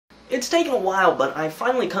It's taken a while, but I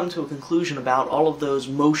finally come to a conclusion about all of those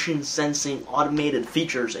motion-sensing automated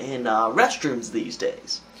features in restrooms these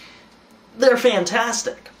days. They're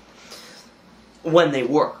fantastic when they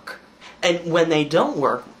work. And when they don't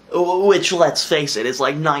work, which, let's face it, is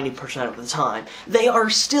like 90% of the time, they are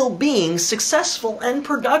still being successful and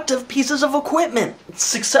productive pieces of equipment.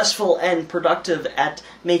 Successful and productive at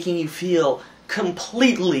making you feel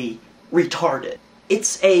completely retarded.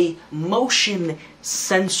 It's a motion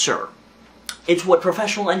sensor. It's what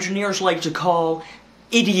professional engineers like to call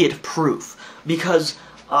idiot-proof, because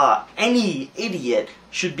any idiot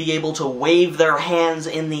should be able to wave their hands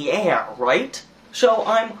in the air, right? So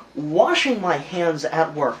I'm washing my hands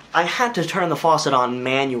at work. I had to turn the faucet on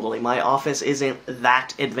manually. My office isn't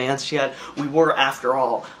that advanced yet. We were, after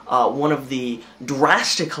all, one of the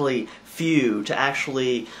drastically few to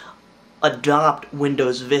actually adopt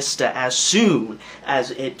Windows Vista as soon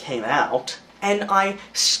as it came out. And I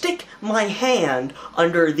stick my hand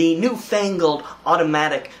under the newfangled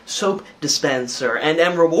automatic soap dispenser and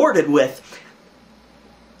am rewarded with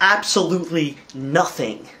absolutely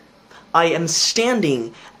nothing. I am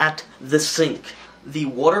standing at the sink, the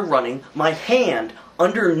water running, my hand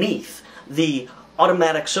underneath the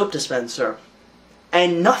automatic soap dispenser,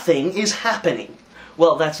 and nothing is happening.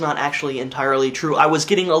 Well, that's not actually entirely true. I was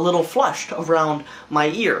getting a little flushed around my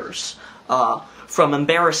ears from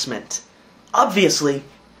embarrassment. Obviously,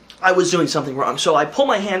 I was doing something wrong, so I pull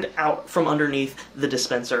my hand out from underneath the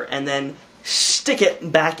dispenser and then stick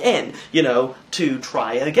it back in, you know, to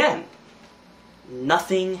try again.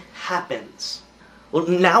 Nothing happens. Well,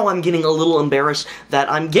 now I'm getting a little embarrassed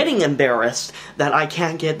that I'm getting embarrassed that I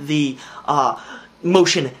can't get the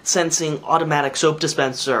motion-sensing automatic soap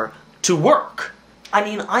dispenser to work. I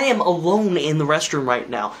mean, I am alone in the restroom right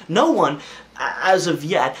now. No one, as of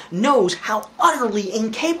yet, knows how utterly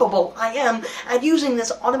incapable I am at using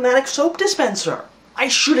this automatic soap dispenser. I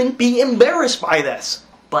shouldn't be embarrassed by this.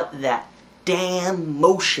 But that damn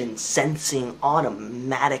motion-sensing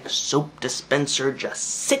automatic soap dispenser just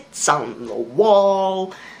sits on the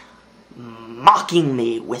wall, mocking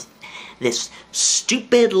me with this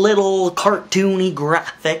stupid little cartoony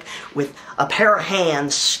graphic with a pair of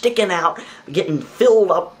hands sticking out, getting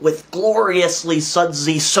filled up with gloriously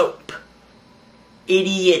sudsy soap.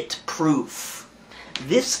 Idiot-proof.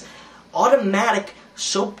 This automatic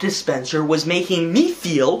soap dispenser was making me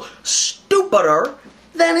feel stupider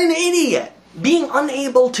than an idiot. Being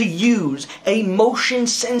unable to use a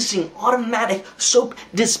motion-sensing automatic soap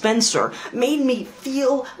dispenser made me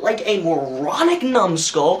feel like a moronic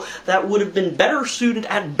numbskull that would have been better suited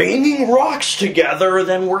at banging rocks together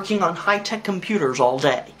than working on high-tech computers all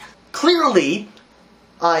day. Clearly,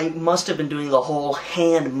 I must have been doing the whole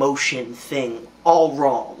hand motion thing all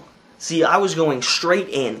wrong. See, I was going straight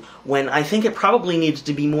in when I think it probably needs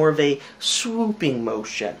to be more of a swooping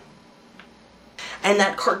motion. And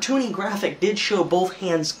that cartoony graphic did show both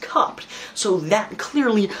hands cupped, so that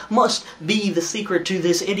clearly must be the secret to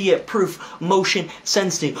this idiot-proof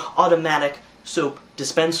motion-sensing automatic soap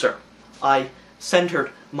dispenser. I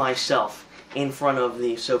centered myself in front of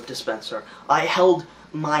the soap dispenser. I held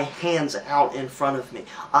my hands out in front of me.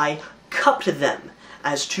 I cupped them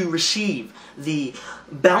as to receive the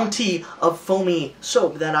bounty of foamy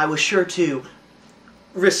soap that I was sure to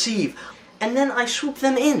receive. And then I swooped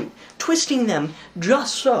them in, twisting them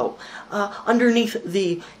just so, underneath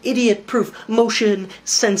the idiot-proof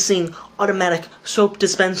motion-sensing automatic soap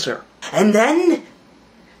dispenser. And then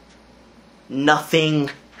nothing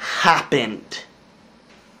happened.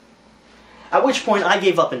 At which point I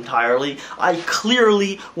gave up entirely. I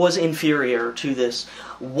clearly was inferior to this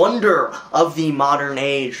wonder of the modern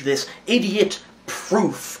age, this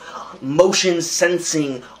idiot-proof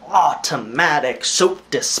motion-sensing automatic soap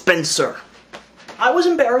dispenser. I was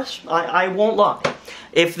embarrassed, I won't lie.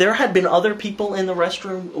 If there had been other people in the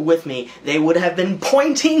restroom with me, they would have been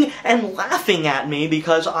pointing and laughing at me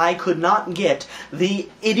because I could not get the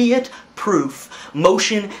idiot-proof,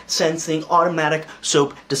 motion-sensing automatic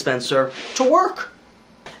soap dispenser to work.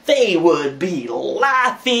 They would be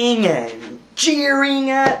laughing and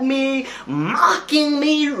jeering at me, mocking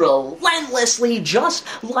me relentlessly, just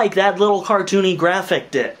like that little cartoony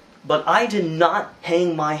graphic did. But I did not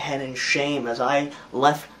hang my head in shame as I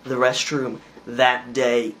left the restroom that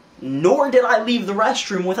day, nor did I leave the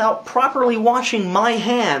restroom without properly washing my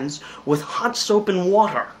hands with hot soap and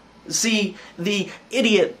water. See, the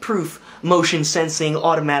idiot-proof motion-sensing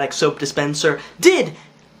automatic soap dispenser did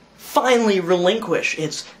finally relinquish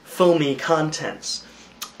its foamy contents.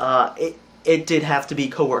 It did have to be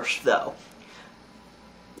coerced, though,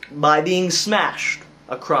 by being smashed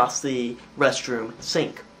across the restroom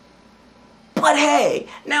sink. But hey,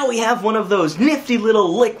 now we have one of those nifty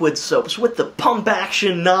little liquid soaps with the pump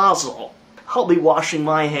action nozzle. I'll be washing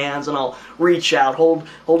my hands and I'll reach out,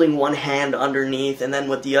 holding one hand underneath, and then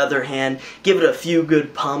with the other hand, give it a few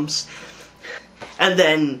good pumps. And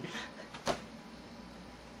then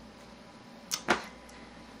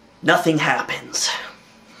nothing happens.